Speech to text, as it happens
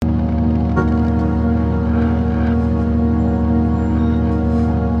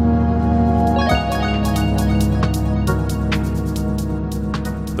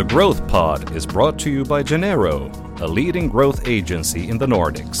Growth Pod is brought to you by Genero, a leading growth agency in the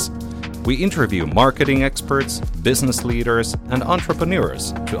Nordics. We interview marketing experts, business leaders, and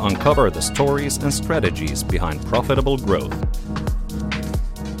entrepreneurs to uncover the stories and strategies behind profitable growth.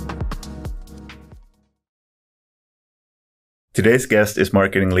 Today's guest is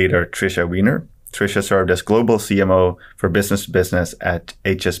marketing leader Tricia Weener. Tricia served as global CMO for business to business at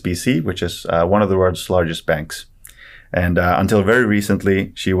HSBC, which is one of the world's largest banks. And until very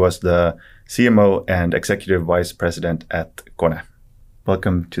recently, she was the CMO and executive vice president at Kone.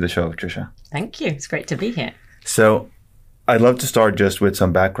 Welcome to the show, Tricia. Thank you. It's great to be here. So I'd love to start just with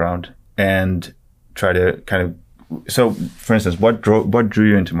some background and try to so for instance, what drew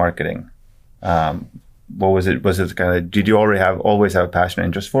you into marketing? What was it? Was it did you always have a passion and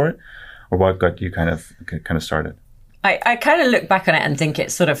interest for it? Or what got you kind of started? I kind of look back on it and think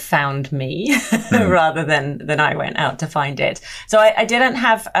it sort of found me rather than I went out to find it. So I didn't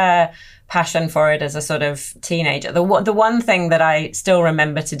have a passion for it as a sort of teenager. The one thing that I still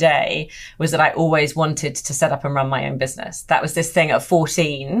remember today was that I always wanted to set up and run my own business. That was this thing at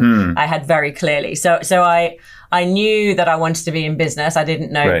 14 I had very clearly. So I knew that I wanted to be in business. I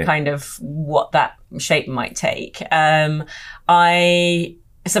didn't know kind of what that shape might take. I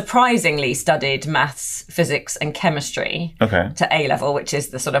surprisingly studied maths, physics and chemistry to A-level, which is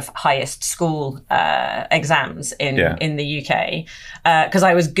the sort of highest school exams in the UK, because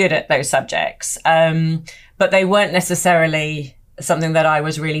I was good at those subjects. But they weren't necessarily something that I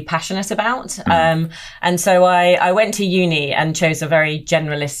was really passionate about. And so I went to uni and chose a very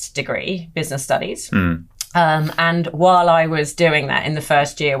generalist degree, business studies. And while I was doing that, in the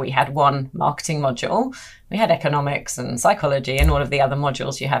first year, we had one marketing module. We had economics and psychology and all of the other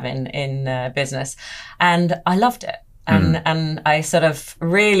modules you have in business. And I loved it. And I sort of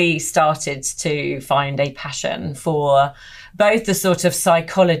really started to find a passion for both the sort of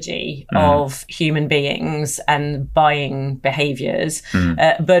psychology of human beings and buying behaviors,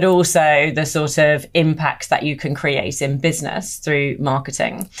 but also the sort of impacts that you can create in business through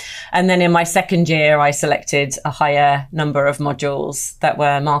marketing. And then in my second year, I selected a higher number of modules that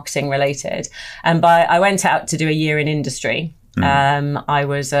were marketing related. And I went out to do a year in industry. I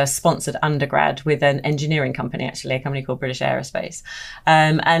was a sponsored undergrad with an engineering company, actually, a company called British Aerospace.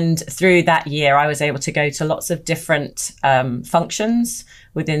 And through that year, I was able to go to lots of different functions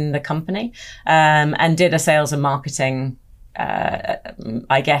within the company and did a sales and marketing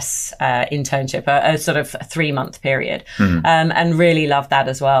internship, a sort of 3-month period, and really loved that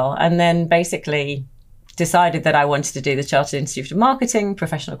as well. And then basically decided that I wanted to do the Chartered Institute of Marketing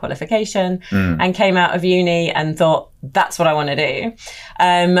professional qualification and came out of uni and thought, that's what I want to do.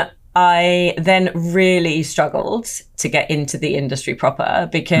 I then really struggled to get into the industry proper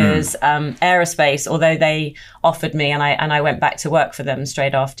because aerospace, although they offered me and I went back to work for them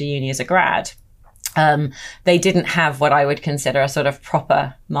straight after uni as a grad, they didn't have what I would consider a sort of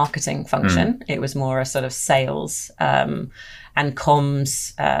proper marketing function. It was more a sort of sales and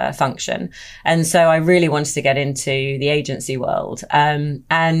comms function. And so I really wanted to get into the agency world.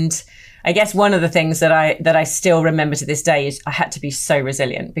 And I guess one of the things that I still remember to this day is I had to be so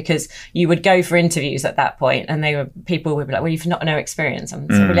resilient, because you would go for interviews at that point and people would be like, well, you've no experience.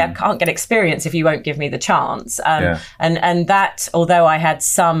 And so really, I can't get experience if you won't give me the chance. And that, although I had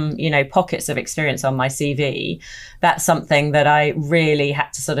some, pockets of experience on my CV, that's something that I really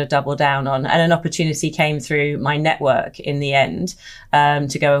had to sort of double down on. And an opportunity came through my network in the end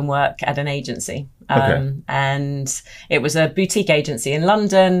to go and work at an agency. And it was a boutique agency in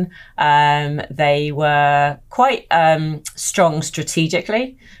London. They were quite strong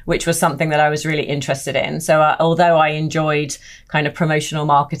strategically, which was something that I was really interested in. So although I enjoyed kind of promotional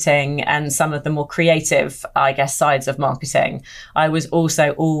marketing and some of the more creative, I guess, sides of marketing, I was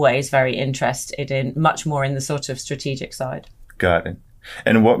also always very interested in much more in the sort of strategic side. Got it.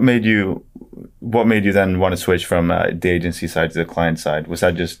 And what made you then want to switch from the agency side to the client side? Was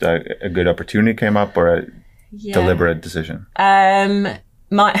that just a good opportunity came up, or a deliberate decision?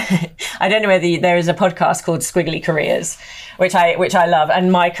 I don't know whether there is a podcast called Squiggly Careers, which I love. And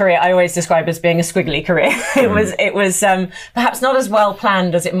my career, I always describe as being a squiggly career. It was perhaps not as well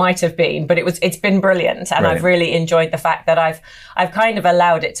planned as it might have been, but it's been brilliant. And I've really enjoyed the fact that I've kind of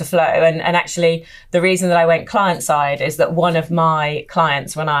allowed it to flow. And actually the reason that I went client side is that one of my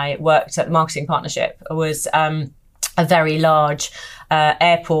clients when I worked at the marketing partnership was a very large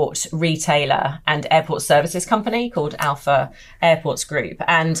airport retailer and airport services company called Alpha Airports Group.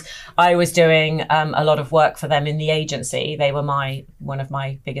 And I was doing a lot of work for them in the agency. They were one of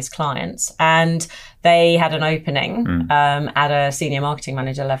my biggest clients. And they had an opening at a senior marketing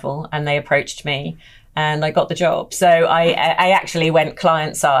manager level. And they approached me and I got the job. So I actually went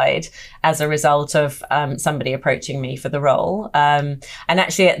client side as a result of somebody approaching me for the role. And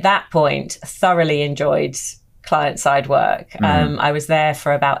actually at that point, thoroughly enjoyed client side work. I was there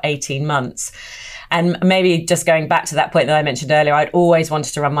for about 18 months. And maybe just going back to that point that I mentioned earlier, I'd always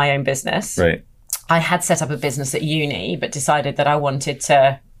wanted to run my own business. Right. I had set up a business at uni, but decided that I wanted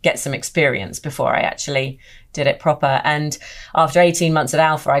to get some experience before I actually did it proper. And after 18 months at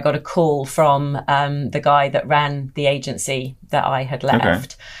Alpha, I got a call from the guy that ran the agency that I had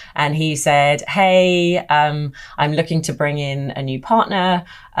left. Okay. And he said, hey, I'm looking to bring in a new partner,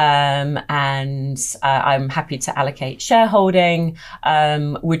 and I'm happy to allocate shareholding.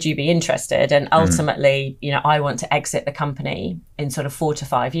 Would you be interested? And ultimately, you know, I want to exit the company in sort of 4 to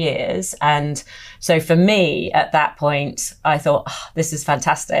 5 years. And so for me at that point, I thought, oh, this is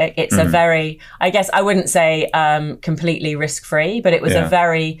fantastic. It's a very, I guess I wouldn't say completely risk-free, but it was a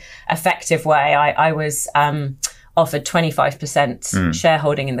very effective way. I was offered 25%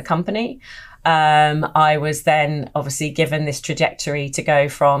 shareholding in the company. I was then obviously given this trajectory to go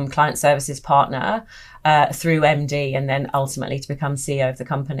from client services partner through MD and then ultimately to become CEO of the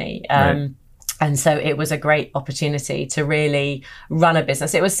company. Right. And so it was a great opportunity to really run a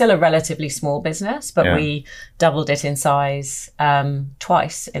business. It was still a relatively small business, but we doubled it in size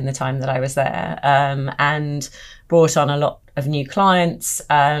twice in the time that I was there, and brought on a lot of new clients.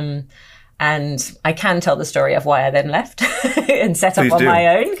 And I can tell the story of why I then left and set up on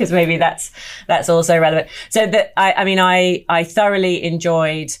my own, because maybe that's also relevant. So that I thoroughly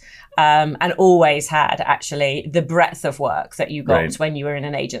enjoyed and always had actually the breadth of work that you got when you were in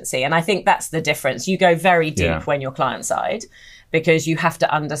an agency. And I think that's the difference. You go very deep when you're client side, because you have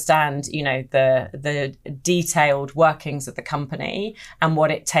to understand, you know, the detailed workings of the company and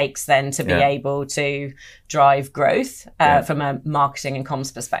what it takes then to be able to drive growth from a marketing and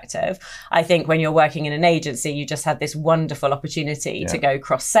comms perspective. I think when you're working in an agency, you just had this wonderful opportunity to go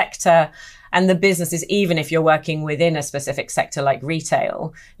cross-sector. And the businesses, even if you're working within a specific sector like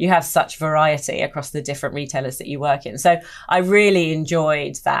retail, you have such variety across the different retailers that you work in. So I really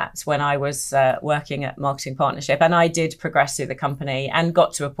enjoyed that when I was working at Marketing Partnership. And I did progress through the company and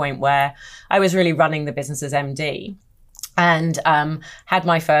got to a point where I was really running the business as MD. And had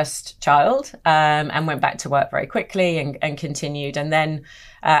my first child and went back to work very quickly and continued, and then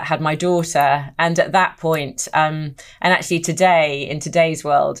had my daughter. And at that point, and actually today, in today's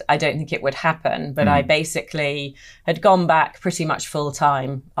world, I don't think it would happen, but I basically had gone back pretty much full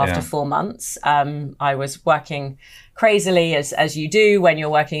time after 4 months. I was working crazily as you do when you're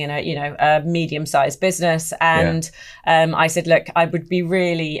working in a medium-sized business. And I said, look, I would be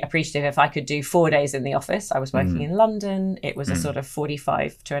really appreciative if I could do 4 days in the office. I was working in London. It was a sort of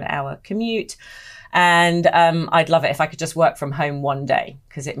 45 to an hour commute. And I'd love it if I could just work from home 1 day,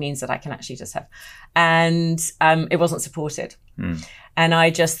 because it means that I can actually just have. And it wasn't supported. And I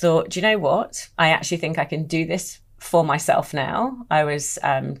just thought, do you know what? I actually think I can do this for myself now. I was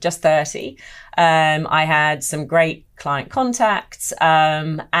just 30. I had some great client contacts.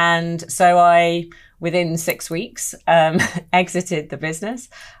 And so I, within 6 weeks, exited the business,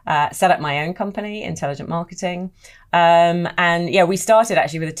 set up my own company, Intelligent Marketing. And we started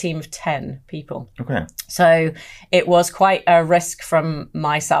actually with a team of 10 people. Okay. So it was quite a risk from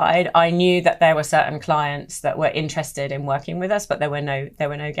my side. I knew that there were certain clients that were interested in working with us, but there were no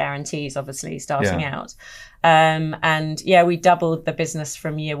guarantees, obviously, starting out. And we doubled the business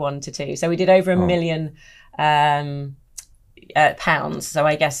from year 1 to 2. So we did over £1 million pounds. So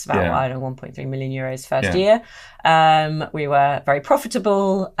I guess about, 1.3 million euros first year. We were very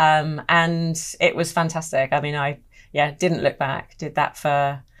profitable, and it was fantastic. I mean, I didn't look back. Did that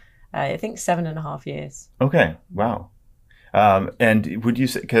for, I think, 7.5 years. Okay. Wow. And would you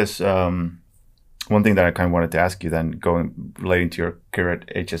say, because one thing that I kind of wanted to ask you then, relating to your career at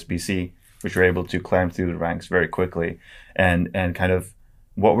HSBC, which you're able to climb through the ranks very quickly, and kind of,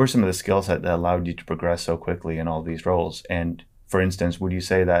 what were some of the skills that allowed you to progress so quickly in all these roles? And for instance, would you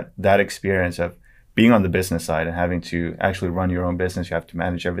say that experience of being on the business side and having to actually run your own business, you have to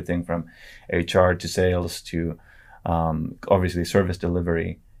manage everything from HR to sales to obviously service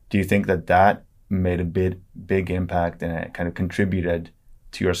delivery. Do you think that made a big impact and it kind of contributed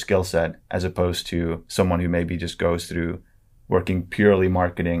to your skill set, as opposed to someone who maybe just goes through working purely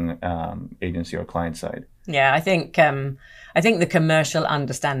marketing agency or client side? Yeah, I think the commercial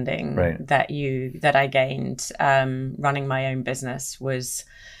understanding that I gained running my own business was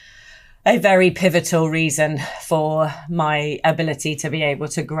a very pivotal reason for my ability to be able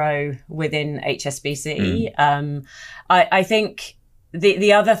to grow within HSBC. I think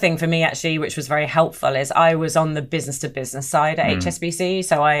the other thing for me, actually, which was very helpful, is I was on the business to business side at HSBC.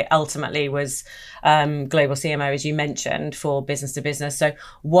 So I ultimately was global CMO, as you mentioned, for business to business. So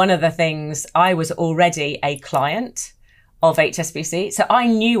one of the things, I was already a client of HSBC. So I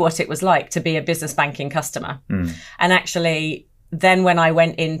knew what it was like to be a business banking customer. And actually, then when I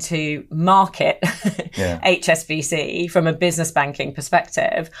went into market HSBC from a business banking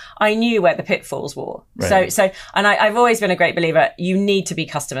perspective, I knew where the pitfalls were. Right. And I've always been a great believer, you need to be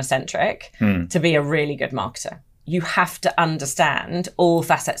customer centric to be a really good marketer. You have to understand all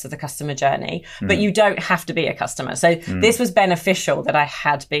facets of the customer journey, but you don't have to be a customer. So this was beneficial that I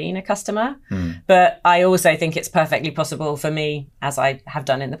had been a customer, but I also think it's perfectly possible for me, as I have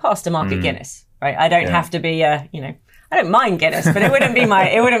done in the past, to market Guinness, right? I don't have to be I don't mind Guinness, but it wouldn't be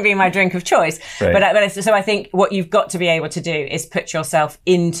my drink of choice. Right. So I think what you've got to be able to do is put yourself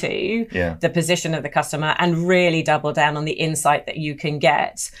into the position of the customer and really double down on the insight that you can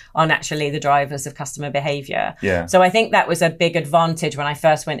get on actually the drivers of customer behavior. Yeah. So I think that was a big advantage when I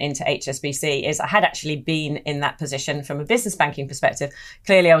first went into HSBC, is I had actually been in that position from a business banking perspective.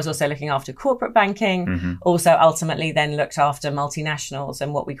 Clearly, I was also looking after corporate banking, also ultimately then looked after multinationals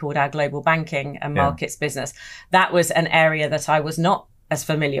and what we called our global banking and markets business. That was an area that I was not as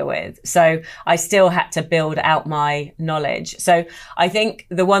familiar with. So I still had to build out my knowledge. So I think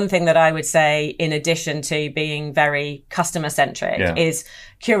the one thing that I would say, in addition to being very customer centric, is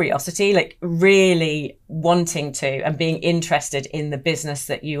curiosity, like really wanting to and being interested in the business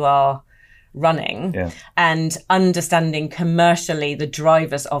that you are running and understanding commercially the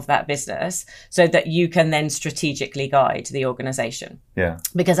drivers of that business so that you can then strategically guide the organization. Yeah.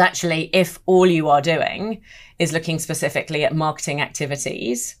 Because actually, if all you are doing is looking specifically at marketing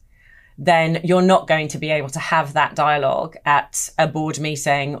activities, then you're not going to be able to have that dialogue at a board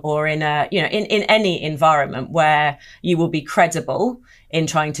meeting or in any environment where you will be credible in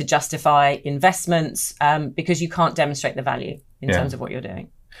trying to justify investments, because you can't demonstrate the value in terms of what you're doing.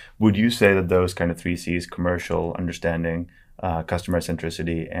 Would you say that those kind of 3 C's, commercial, understanding, customer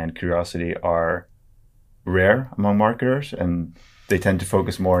centricity, and curiosity, are rare among marketers, and they tend to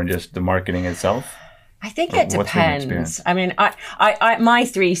focus more on just the marketing itself? I think it depends. I mean, I my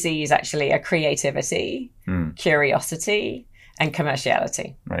 3 C's actually are creativity, curiosity, and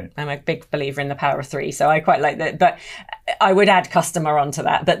commerciality. Right. I'm a big believer in the power of 3, so I quite like that. But I would add customer onto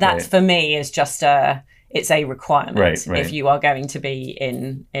that. But that's for me is just it's a requirement if you are going to be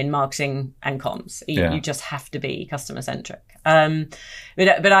in marketing and comms. You just have to be customer centric.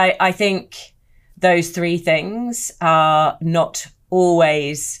 But I think those 3 things are not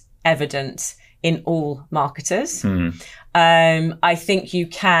always evident in all marketers. I think you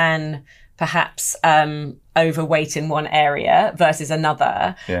can perhaps overweight in one area versus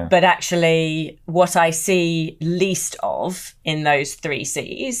another. But actually, what I see least of in those 3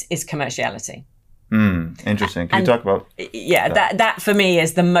 C's is commerciality. Interesting. Can you talk about that for me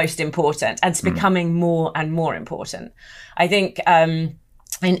is the most important, and it's becoming more and more important. I think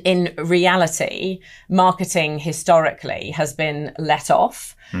in reality, marketing historically has been let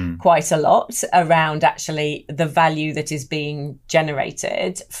off quite a lot around actually the value that is being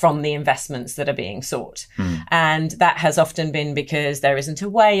generated from the investments that are being sought. And that has often been because there isn't a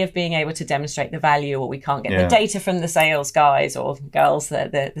way of being able to demonstrate the value, or we can't get the data from the sales guys or girls,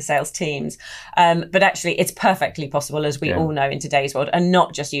 the sales teams. But actually, it's perfectly possible, as we all know in today's world, and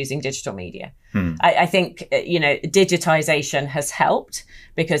not just using digital media. I think, digitization has helped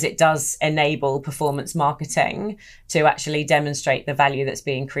because it does enable performance marketing to actually demonstrate the value that's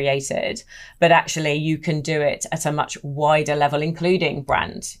being created. But actually, you can do it at a much wider level, including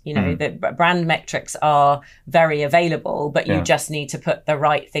brand. The brand metrics are very available, but you just need to put the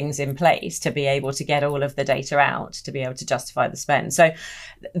right things in place to be able to get all of the data out, to be able to justify the spend. So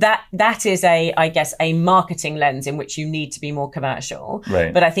that is a marketing lens in which you need to be more commercial.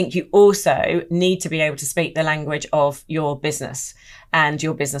 Right. But I think you also need to be able to speak the language of your business and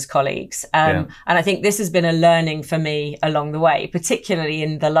your business colleagues. And I think this has been a learning for me along the way, particularly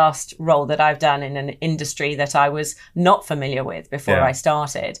in the last role that I've done in an industry that I was not familiar with before I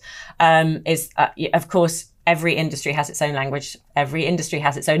started, of course, every industry has its own language. Every industry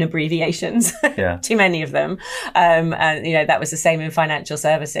has its own abbreviations, too many of them. And, that was the same in financial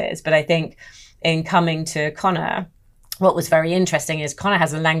services. But I think in coming to Kone, what was very interesting is Kone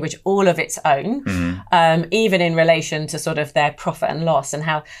has a language all of its own, even in relation to sort of their profit and loss and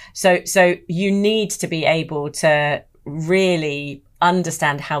how. So you need to be able to really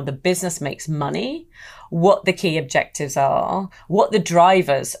understand how the business makes money, what the key objectives are, what the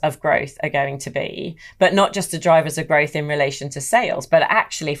drivers of growth are going to be, but not just the drivers of growth in relation to sales, but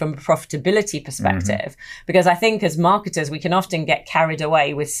actually from a profitability perspective. Because I think as marketers, we can often get carried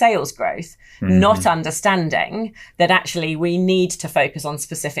away with sales growth, not understanding that actually we need to focus on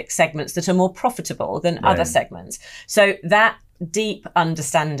specific segments that are more profitable than other segments. So that deep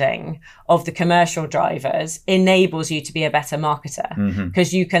understanding of the commercial drivers enables you to be a better marketer,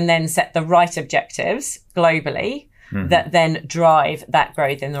 because you can then set the right objectives globally that then drive that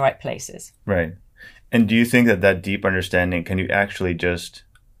growth in the right places. Right. And do you think that deep understanding, can you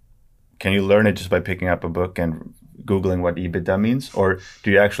learn it just by picking up a book and Googling what EBITDA means? Or do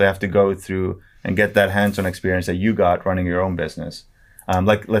you actually have to go through and get that hands-on experience that you got running your own business?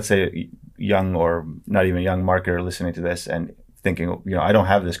 Like, let's say young or not even young marketer listening to this and thinking, I don't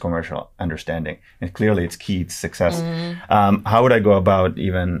have this commercial understanding, and clearly it's key to success. How would I go about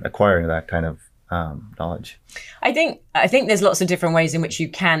even acquiring that kind of knowledge? I think there's lots of different ways in which you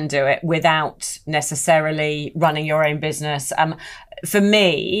can do it without necessarily running your own business. For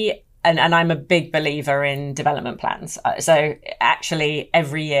me, and I'm a big believer in development plans. So actually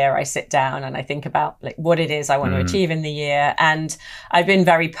every year I sit down and I think about like what it is I want to achieve in the year. And I've been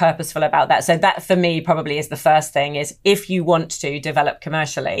very purposeful about that. So that for me probably is the first thing, is if you want to develop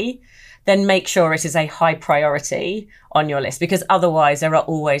commercially, then make sure it is a high priority on your list, because otherwise there are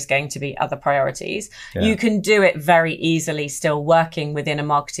always going to be other priorities. Yeah. You can do it very easily still working within a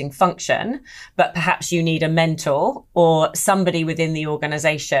marketing function, but perhaps you need a mentor or somebody within the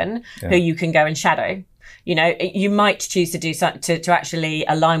organization who you can go and shadow. You might choose to do something to actually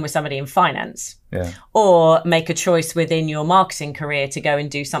align with somebody in finance, or make a choice within your marketing career to go and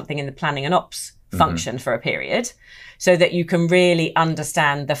do something in the planning and ops function for a period, so that you can really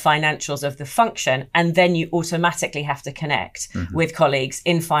understand the financials of the function. And then you automatically have to connect with colleagues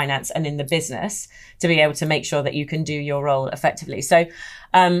in finance and in the business to be able to make sure that you can do your role effectively. So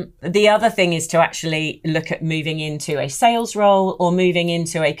the other thing is to actually look at moving into a sales role or moving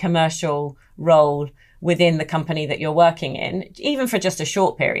into a commercial role within the company that you're working in, even for just a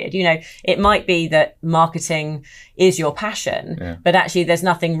short period. It might be that marketing is your passion, but actually there's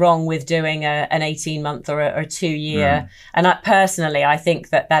nothing wrong with doing an 18-month or a 2-year. And I think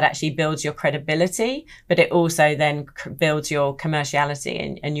that actually builds your credibility, but it also then builds your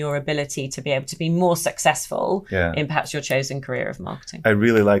commerciality and your ability to be able to be more successful in perhaps your chosen career of marketing. I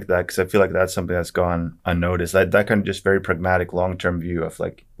really like that, because I feel like that's something that's gone unnoticed. That kind of just very pragmatic long-term view of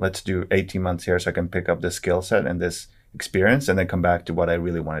like, let's do 18 months here so I can pick up this skill set and this experience and then come back to what I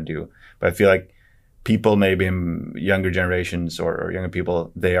really want to do. But I feel like people maybe in younger generations or younger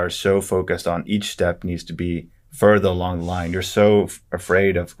people, they are so focused on each step needs to be further along the line. You're so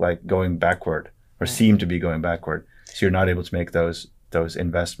afraid of like going backward or seem to be going backward. So you're not able to make those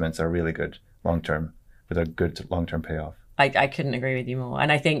investments that are really good long-term with a good long-term payoff. I couldn't agree with you more.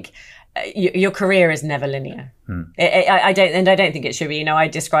 And I think your career is never linear. I don't think it should be. I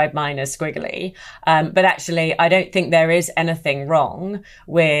describe mine as squiggly, but actually I don't think there is anything wrong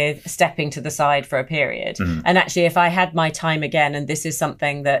with stepping to the side for a period. And actually, if I had my time again, and this is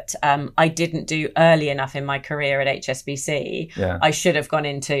something that I didn't do early enough in my career at HSBC, I should have gone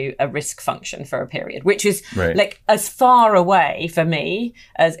into a risk function for a period, which is like as far away for me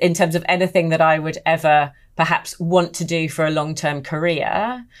as in terms of anything that I would ever perhaps want to do for a long-term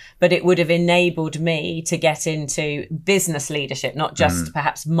career, but it would have enabled me to get into business leadership, not just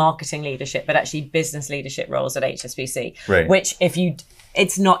perhaps marketing leadership, but actually business leadership roles at HSBC, which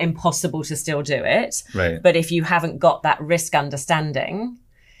it's not impossible to still do it, but if you haven't got that risk understanding,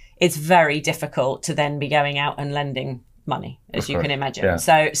 it's very difficult to then be going out and lending money, as you can imagine.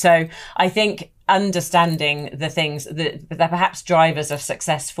 So I think understanding the things that perhaps drivers of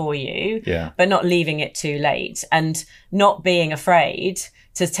success for you, but not leaving it too late, and not being afraid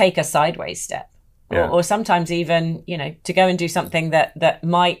to take a sideways step, or sometimes even, to go and do something that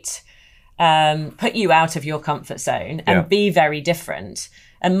might put you out of your comfort zone and be very different,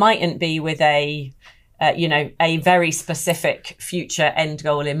 and mightn't be with a very specific future end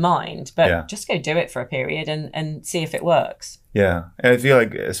goal in mind, but just go do it for a period and see if it works. Yeah, and I feel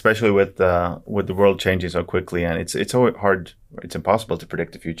like especially with the world changing so quickly, and it's so hard, it's impossible to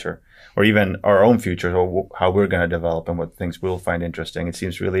predict the future, or even our own future, or how we're going to develop and what things we'll find interesting. It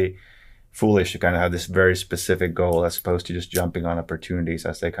seems really foolish to kind of have this very specific goal as opposed to just jumping on opportunities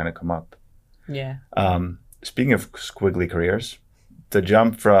as they kind of come up. Yeah. Speaking of squiggly careers, the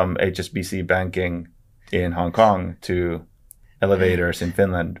jump from HSBC banking in Hong Kong to elevators in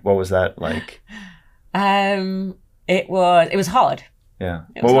Finland, what was that like? It was hard. Yeah.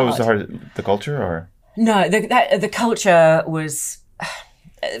 What was the hard? The culture, or? No, the culture was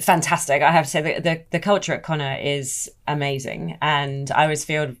fantastic. I have to say the culture at Kone is amazing, and I always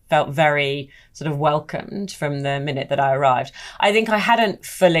felt very sort of welcomed from the minute that I arrived. I think I hadn't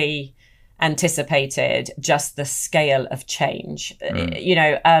fully anticipated just the scale of change,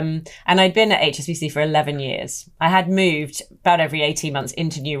 and I'd been at HSBC for 11 years. I had moved about every 18 months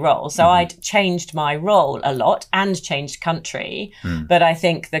into new roles. So I'd changed my role a lot and changed country. But I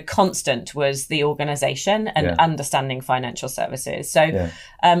think the constant was the organization and understanding financial services. So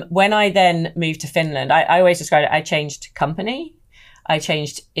when I then moved to Finland, I always describe it, I changed company, I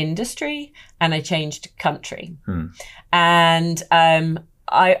changed industry, and I changed country. And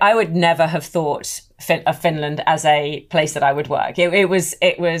I would never have thought of Finland as a place that I would work. It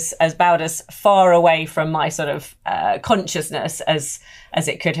was about as far away from my sort of consciousness as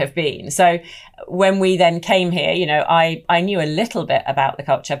it could have been. So when we then came here, I knew a little bit about the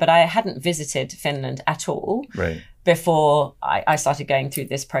culture, but I hadn't visited Finland at all before I started going through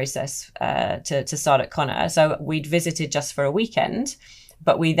this process to start at Kone. So we'd visited just for a weekend,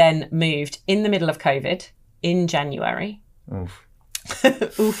 but we then moved in the middle of COVID in January.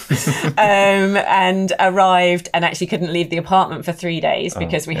 And arrived and actually couldn't leave the apartment for 3 days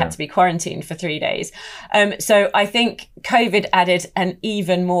because we had to be quarantined for 3 days. So I think COVID added an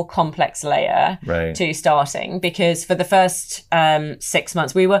even more complex layer to starting, because for the first 6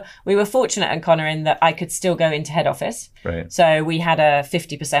 months we were fortunate at Kone in that I could still go into head office. So we had a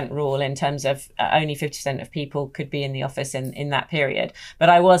 50% rule in terms of only 50% of people could be in the office in that period. But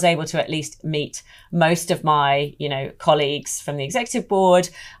I was able to at least meet most of my colleagues from the executive board.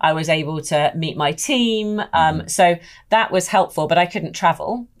 I was able to meet my team. So that was helpful, but I couldn't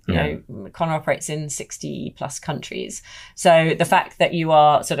travel. Kone operates in 60 plus countries. So the fact that you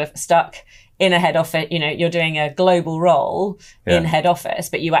are sort of stuck in a head office, you're doing a global role in head office,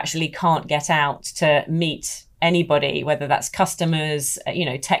 but you actually can't get out to meet anybody, whether that's customers,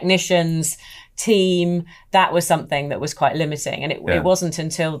 technicians, team, that was something that was quite limiting. And it wasn't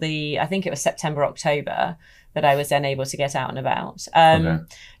until I think it was September, October, that I was then able to get out and about.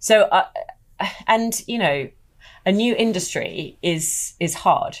 So, a new industry is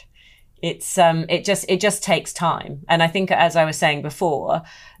hard. It just takes time. And I think, as I was saying before,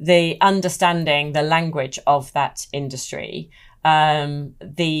 the understanding the language of that industry,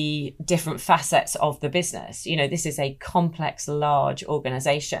 the different facets of the business. This is a complex, large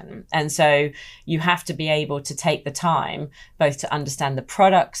organization. And so you have to be able to take the time both to understand the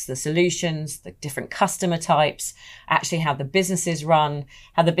products, the solutions, the different customer types, actually how the businesses run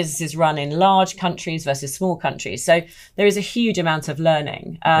in large countries versus small countries. So there is a huge amount of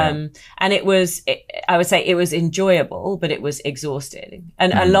learning. And I would say it was enjoyable, but it was exhausting.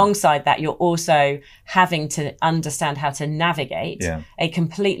 And alongside that, you're also having to understand how to navigate a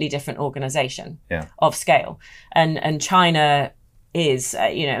completely different organization of scale. And China is,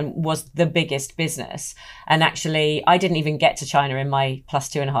 was the biggest business. And actually, I didn't even get to China in my plus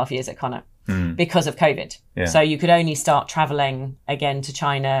 2.5 years at Kone because of COVID. So you could only start traveling again to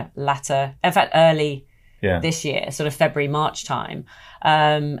China early this year, sort of February, March time.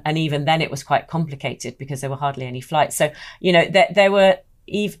 And even then it was quite complicated because there were hardly any flights. So, there were,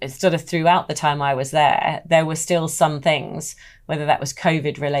 sort of throughout the time I was there were still some things, whether that was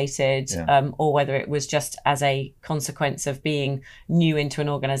COVID related or whether it was just as a consequence of being new into an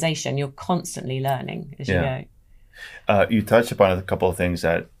organization. You're constantly learning as you go. You touched upon a couple of things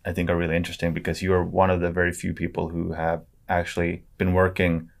that I think are really interesting, because you are one of the very few people who have actually been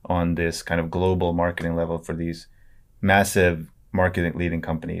working on this kind of global marketing level for these massive marketing leading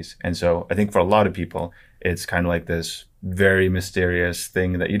companies. And so I think for a lot of people, it's kind of like this very mysterious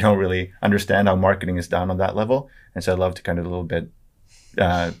thing that you don't really understand how marketing is done on that level. And so I'd love to kind of a little bit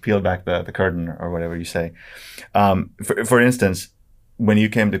peel back the curtain, or whatever you say. For instance, when you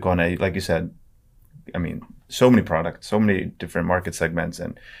came to Kone, like you said, I mean, so many products, so many different market segments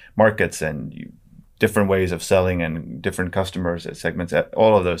and markets, and different ways of selling and different customers segments,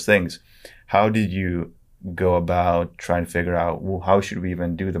 all of those things. How did you go about trying to figure out, well, how should we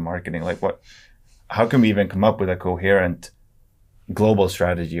even do the marketing? Like how can we even come up with a coherent global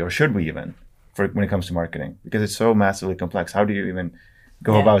strategy, or should we even, when it comes to marketing? Because it's so massively complex. How do you even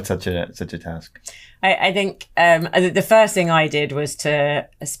go about such a task? I think the first thing I did was to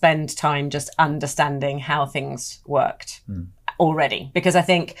spend time just understanding how things worked already, because I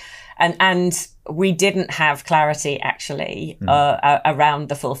think, and we didn't have clarity actually around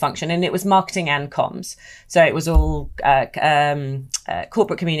the full function, and it was marketing and comms. So it was all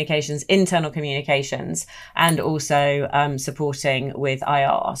corporate communications, internal communications, and also supporting with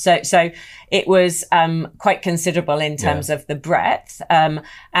IR. So it was quite considerable in terms of the breadth, and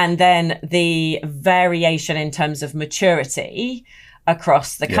then the variation in terms of maturity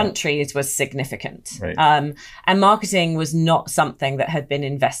across the countries was significant. Right. And marketing was not something that had been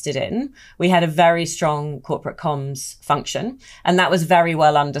invested in. We had a very strong corporate comms function, and that was very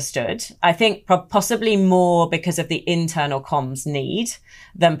well understood. I think possibly more because of the internal comms need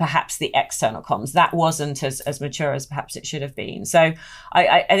than perhaps the external comms. That wasn't as mature as perhaps it should have been. So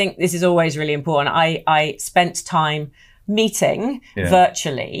I think this is always really important. I spent time meeting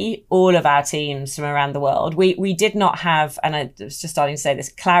virtually all of our teams from around the world. We did not have, and I was just starting to say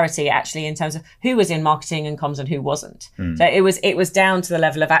this, clarity actually in terms of who was in marketing and comms and who wasn't. So it was down to the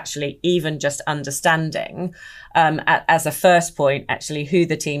level of actually even just understanding as a first point, actually who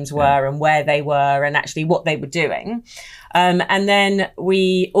the teams were and where they were and actually what they were doing. And then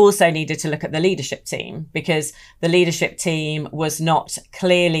we also needed to look at the leadership team, because the leadership team was not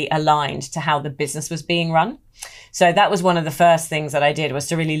clearly aligned to how the business was being run. So that was one of the first things that I did, was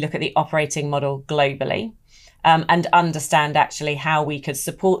to really look at the operating model globally, and understand actually how we could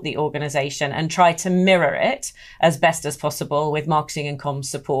support the organization and try to mirror it as best as possible with marketing and comms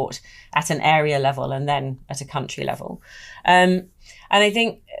support at an area level and then at a country level. And I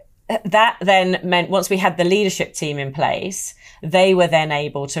think that then meant once we had the leadership team in place, they were then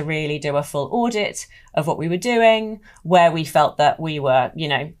able to really do a full audit of what we were doing, where we felt that we were,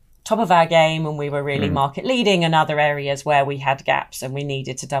 top of our game and we were really market leading, and other areas where we had gaps and we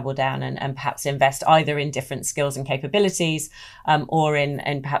needed to double down and perhaps invest either in different skills and capabilities, or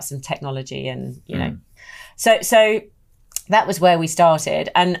in perhaps some technology and, So that was where we started.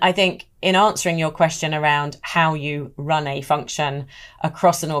 And I think in answering your question around how you run a function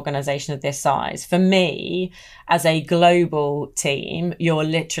across an organization of this size, for me, as a global team, you're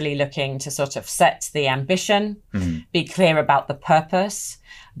literally looking to sort of set the ambition, be clear about the purpose,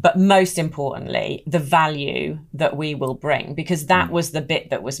 but most importantly, the value that we will bring, because that was the bit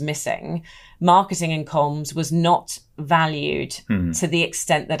that was missing. Marketing and comms was not valued to the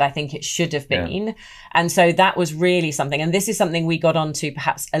extent that I think it should have been. Yeah. And so that was really something. And this is something we got onto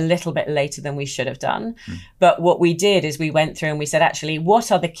perhaps a little bit later than we should have done. But what we did is we went through and we said, actually,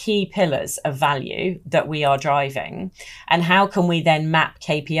 what are the key pillars of value that we are driving? And how can we then map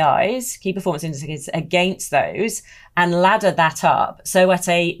KPIs, key performance indicators, against those and ladder that up? So at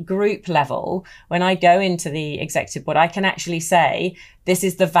a group level, when I go into the executive board, I can actually say, this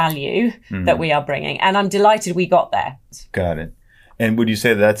is the value that we are bringing. And I'm delighted we got there. Got it. And would you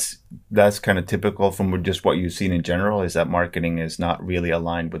say that's kind of typical from just what you've seen in general, is that marketing is not really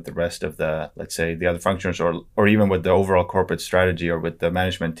aligned with the rest of the, let's say, the other functions, or even with the overall corporate strategy or with the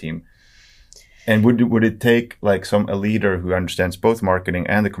management team? And would it take like a leader who understands both marketing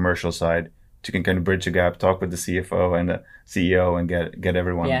and the commercial side to kind of bridge the gap, talk with the CFO and the CEO and get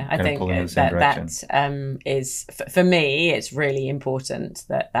everyone kind of pulling in the same direction? That is, for me, it's really important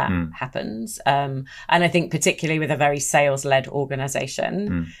that happens. And I think particularly with a very sales-led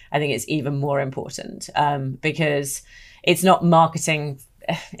organization, I think it's even more important because it's not marketing.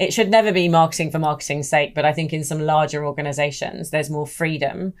 It should never be marketing for marketing's sake, but I think in some larger organizations, there's more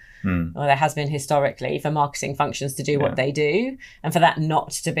freedom, or there has been historically, for marketing functions to do what they do, and for that not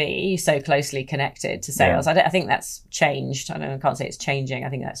to be so closely connected to sales. I think that's changed. I can't say it's changing. I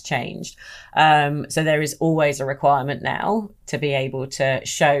think that's changed. So there is always a requirement now to be able to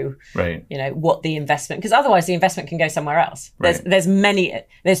show, what the investment, because otherwise the investment can go somewhere else.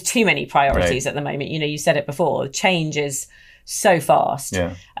 There's too many priorities at the moment. You said it before, change is so fast.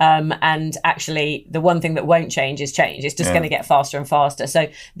 And actually the one thing that won't change is change. It's just going to get faster and faster. So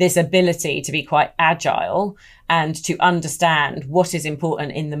this ability to be quite agile and to understand what is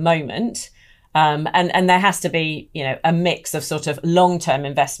important in the moment. And there has to be, a mix of sort of long-term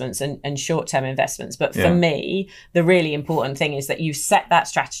investments and short-term investments. But for me, the really important thing is that you set that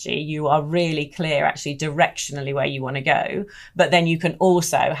strategy. You are really clear actually directionally where you want to go. But then you can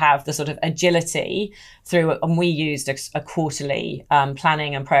also have the sort of agility through, and we used a quarterly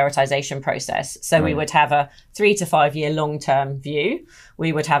planning and prioritization process. So we would have a 3 to 5 year long-term view.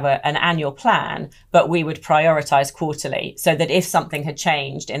 We would have an annual plan, but we would prioritize quarterly, so that if something had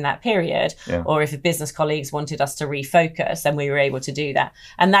changed in that period, or if business colleagues wanted us to refocus, then we were able to do that.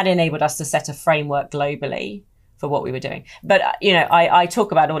 And that enabled us to set a framework globally for what we were doing. But, I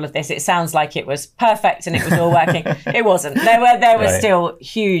talk about all of this. It sounds like it was perfect and it was all working. It wasn't. There were still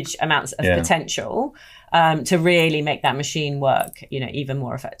huge amounts of potential to really make that machine work, even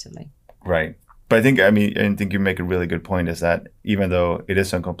more effectively. Right. But I think you make a really good point, is that even though it is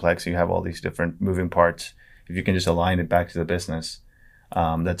so complex, you have all these different moving parts, if you can just align it back to the business,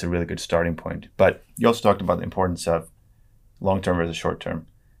 that's a really good starting point. But you also talked about the importance of long-term versus short-term.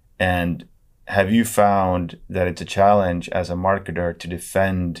 And have you found that it's a challenge as a marketer to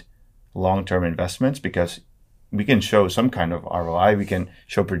defend long-term investments? Because we can show some kind of ROI, we can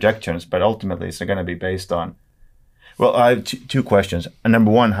show projections, but ultimately it's going to be based on, well, I have two questions.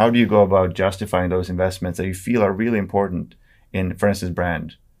 Number one, how do you go about justifying those investments that you feel are really important in, for instance,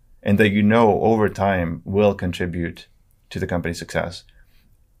 brand, and that you know over time will contribute to the company's success?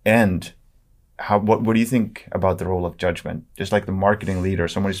 And what do you think about the role of judgment? Just like the marketing leader,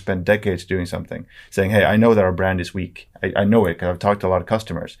 someone who spent decades doing something, saying, hey, I know that our brand is weak. I know it because I've talked to a lot of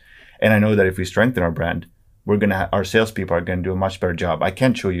customers. And I know that if we strengthen our brand, our salespeople are going to do a much better job. I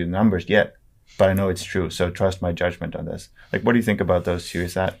can't show you the numbers yet, but I know it's true. So trust my judgment on this. Like, what do you think about those two?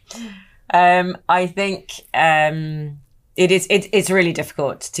 Is that? I think it's really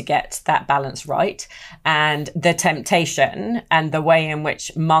difficult to get that balance right. And the temptation and the way in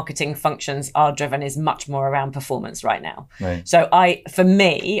which marketing functions are driven is much more around performance right now. Right. So for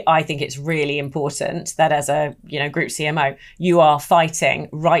me, I think it's really important that as a group CMO, you are fighting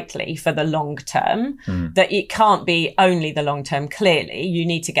rightly for the long term, that it can't be only the long term. Clearly, you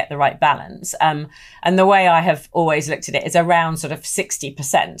need to get the right balance. And the way I have always looked at it is around sort of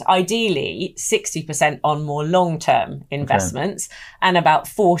 60%, ideally 60% on more long term investments, and about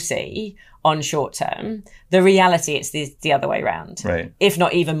 40 on short term. The reality, it's the other way around, right? If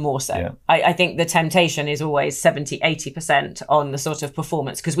not even more so. Yeah. I think the temptation is always 70, 80% on the sort of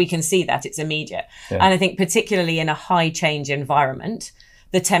performance, because we can see that it's immediate. Yeah. And I think particularly in a high change environment,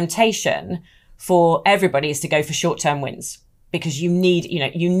 the temptation for everybody is to go for short term wins, because you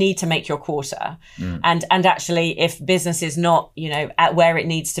need to make your quarter. And actually, if business is not, at where it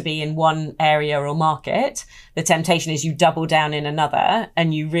needs to be in one area or market, the temptation is you double down in another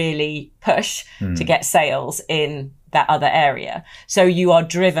and you really push to get sales in that other area. So you are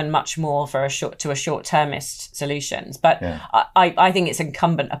driven much more for short-termist solutions. But yeah. I think it's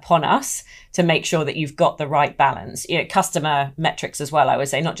incumbent upon us to make sure that you've got the right balance. Customer metrics as well, I would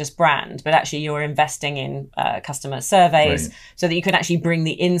say, not just brand, but actually you're investing in customer surveys, right, so that you can actually bring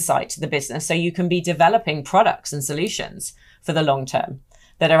the insight to the business, so you can be developing products and solutions for the long term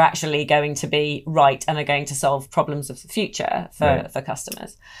that are actually going to be right and are going to solve problems of the future for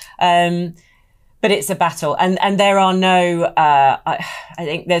customers. But it's a battle, and there are no. I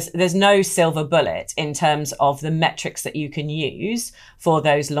think there's no silver bullet in terms of the metrics that you can use for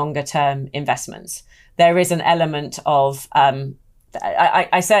those longer term investments. There is an element of.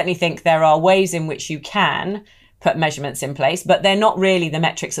 I certainly think there are ways in which you can put measurements in place, but they're not really the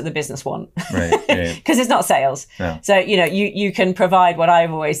metrics that the business want, right? Because it's not sales. No. So you can provide what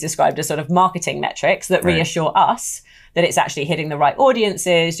I've always described as sort of marketing metrics that reassure us that it's actually hitting the right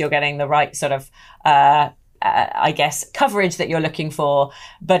audiences, you're getting the right sort of, I guess, coverage that you're looking for.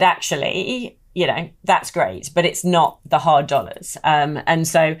 But actually, that's great, but it's not the hard dollars. And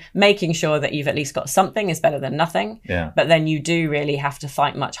so making sure that you've at least got something is better than nothing. Yeah. But then you do really have to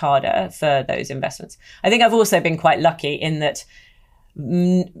fight much harder for those investments. I think I've also been quite lucky in that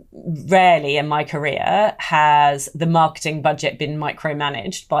rarely in my career has the marketing budget been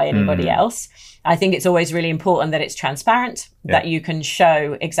micromanaged by anybody else. I think it's always really important that it's transparent, that you can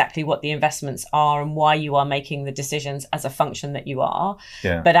show exactly what the investments are and why you are making the decisions as a function that you are.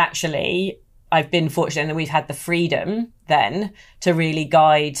 Yeah. But actually, I've been fortunate that we've had the freedom then to really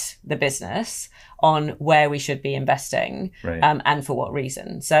guide the business on where we should be investing, and for what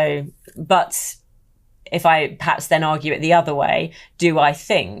reason. So, but if I perhaps then argue it the other way, do I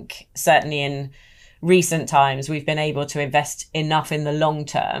think certainly in recent times we've been able to invest enough in the long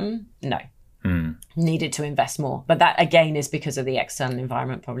term? No. Needed to invest more. But that again is because of the external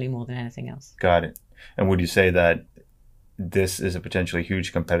environment, probably more than anything else. Got it. And would you say that this is a potentially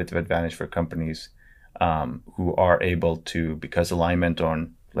huge competitive advantage for companies who are able to, because alignment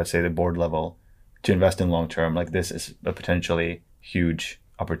on, let's say, the board level, to invest in long term, like this is a potentially huge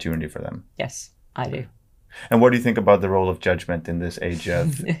opportunity for them? Yes, I do. And what do you think about the role of judgment in this age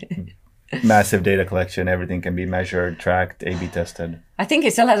of massive data collection? Everything can be measured, tracked, A/B tested. I think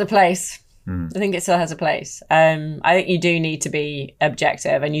it still has a place. I think it still has a place. I think you do need to be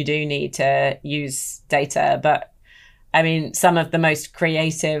objective and you do need to use data. But I mean, some of the most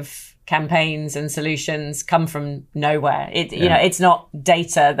creative campaigns and solutions come from nowhere. It's not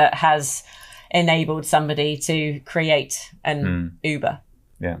data that has enabled somebody to create an Uber.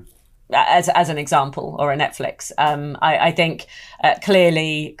 Yeah. As an example, or a Netflix. I think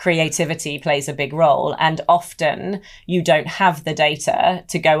clearly creativity plays a big role, and often you don't have the data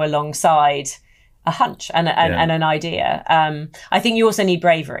to go alongside a hunch and an idea. I think you also need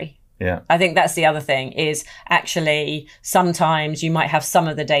bravery. Yeah. I think that's the other thing, is actually sometimes you might have some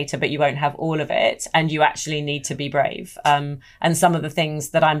of the data, but you won't have all of it, and you actually need to be brave. And some of the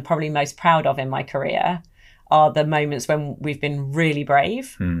things that I'm probably most proud of in my career are the moments when we've been really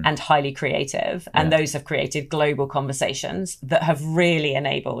brave and highly creative. And those have created global conversations that have really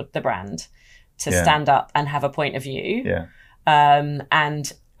enabled the brand to stand up and have a point of view. Yeah.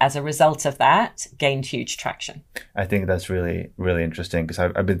 And as a result of that, gained huge traction. I think that's really, really interesting, because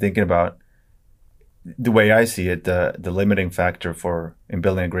I've been thinking about the way I see it, the limiting factor in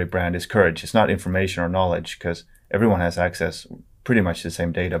building a great brand is courage. It's not information or knowledge, because everyone has access pretty much to the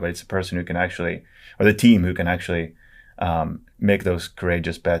same data, but it's the person who can actually, or the team who can actually make those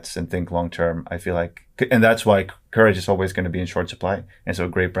courageous bets and think long term. I feel like, and that's why courage is always going to be in short supply. And so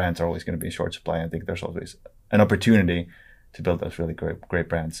great brands are always going to be in short supply. I think there's always an opportunity to build those really great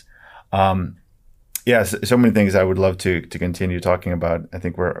brands. So many things I would love to continue talking about. I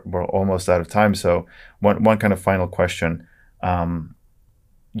think we're almost out of time. So one kind of final question.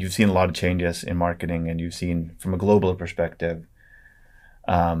 You've seen a lot of changes in marketing, and you've seen from a global perspective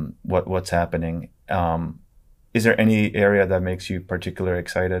what's happening. Is there any area that makes you particularly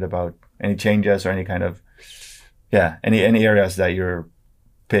excited about any changes, or any kind of any areas that you're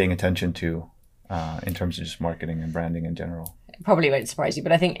paying attention to in terms of just marketing and branding in general? Probably won't surprise you,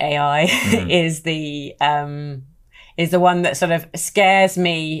 but I think AI is the one that sort of scares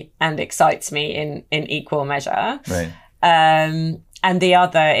me and excites me in equal measure. Right. And the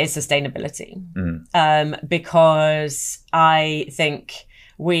other is sustainability, because I think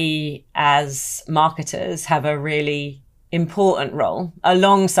we as marketers have a really important role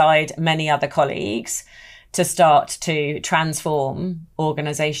alongside many other colleagues to start to transform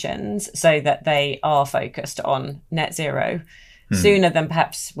organizations so that they are focused on net zero sooner than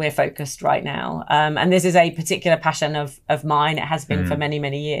perhaps we're focused right now. And this is a particular passion of mine. It has been for many,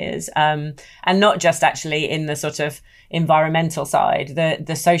 many years. And not just actually in the sort of environmental side,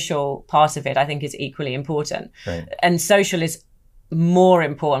 the social part of it, I think, is equally important. Right. And social is more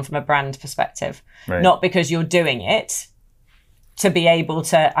important from a brand perspective, not because you're doing it to be able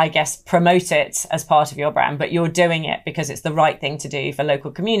to, I guess, promote it as part of your brand, but you're doing it because it's the right thing to do for local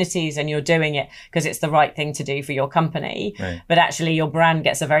communities, and you're doing it because it's the right thing to do for your company. Right. But actually your brand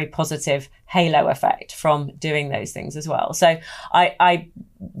gets a very positive halo effect from doing those things as well. So I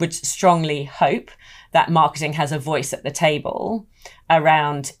would strongly hope that marketing has a voice at the table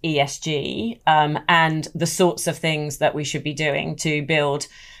around ESG and the sorts of things that we should be doing to build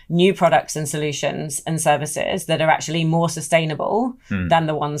new products and solutions and services that are actually more sustainable than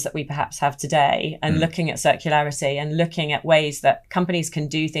the ones that we perhaps have today, and looking at circularity and looking at ways that companies can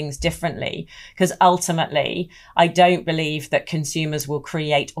do things differently. Because ultimately, I don't believe that consumers will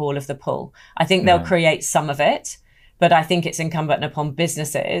create all of the pull. I think they'll create some of it, but I think it's incumbent upon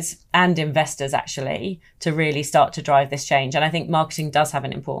businesses and investors actually to really start to drive this change. And I think marketing does have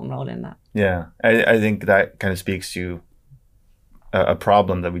an important role in that. Yeah, I think that kind of speaks to a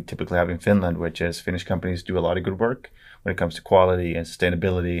problem that we typically have in Finland, which is Finnish companies do a lot of good work when it comes to quality and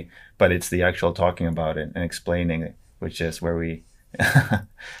sustainability, but it's the actual talking about it and explaining it, which is where we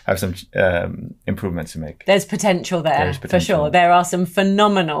have some improvements to make. There's potential there, for sure. There are some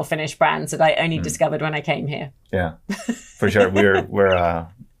phenomenal Finnish brands that I only discovered when I came here. Yeah, for sure. We're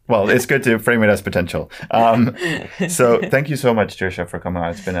well, it's good to frame it as potential. So thank you so much, Tricia, for coming on.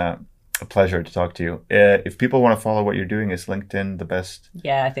 It's been a pleasure to talk to you. If people want to follow what you're doing, is LinkedIn the best?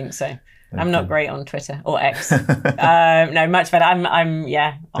 Yeah, I think so. LinkedIn. I'm not great on Twitter or X. No, much better. I'm on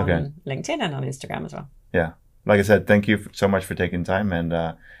LinkedIn and on Instagram as well. Yeah. Like I said, thank you so much for taking time,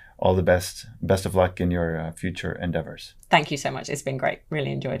 and all the best. Best of luck in your future endeavors. Thank you so much. It's been great.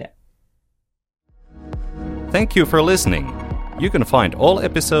 Really enjoyed it. Thank you for listening. You can find all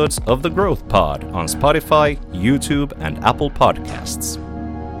episodes of The Growth Pod on Spotify, YouTube, and Apple Podcasts.